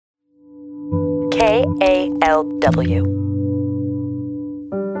KALW.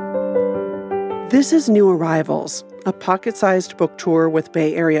 This is New Arrivals, a pocket-sized book tour with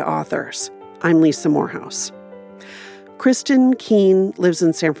Bay Area authors. I'm Lisa Morehouse. Kristen Keen lives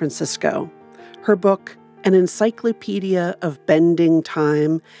in San Francisco. Her book, An Encyclopedia of Bending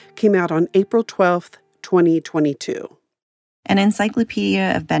Time, came out on April 12th, 2022. An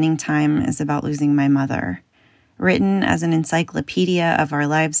Encyclopedia of Bending Time is about losing my mother. Written as an encyclopedia of our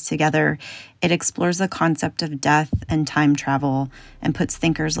lives together, it explores the concept of death and time travel and puts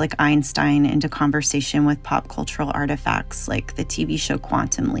thinkers like Einstein into conversation with pop cultural artifacts like the TV show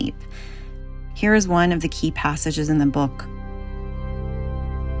Quantum Leap. Here is one of the key passages in the book.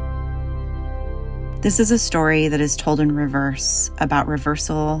 This is a story that is told in reverse, about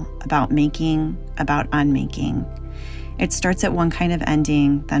reversal, about making, about unmaking. It starts at one kind of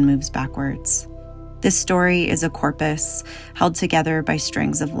ending, then moves backwards. This story is a corpus held together by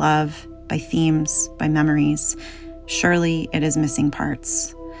strings of love, by themes, by memories. Surely it is missing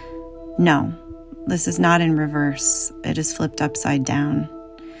parts. No, this is not in reverse. It is flipped upside down.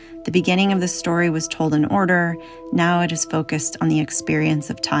 The beginning of the story was told in order. Now it is focused on the experience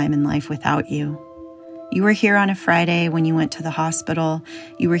of time and life without you. You were here on a Friday when you went to the hospital.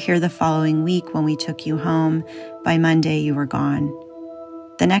 You were here the following week when we took you home. By Monday, you were gone.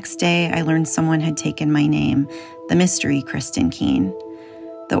 The next day, I learned someone had taken my name, the mystery Kristen Keen.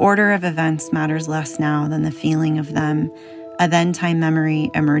 The order of events matters less now than the feeling of them, a then-time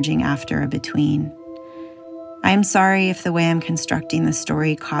memory emerging after a between. I am sorry if the way I'm constructing the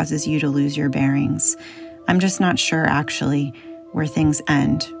story causes you to lose your bearings. I'm just not sure, actually, where things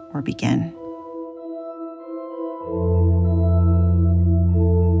end or begin.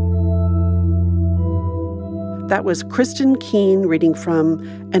 That was Kristen Keen reading from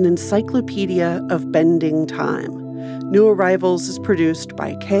An Encyclopedia of Bending Time. New Arrivals is produced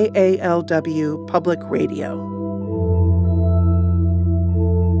by KALW Public Radio.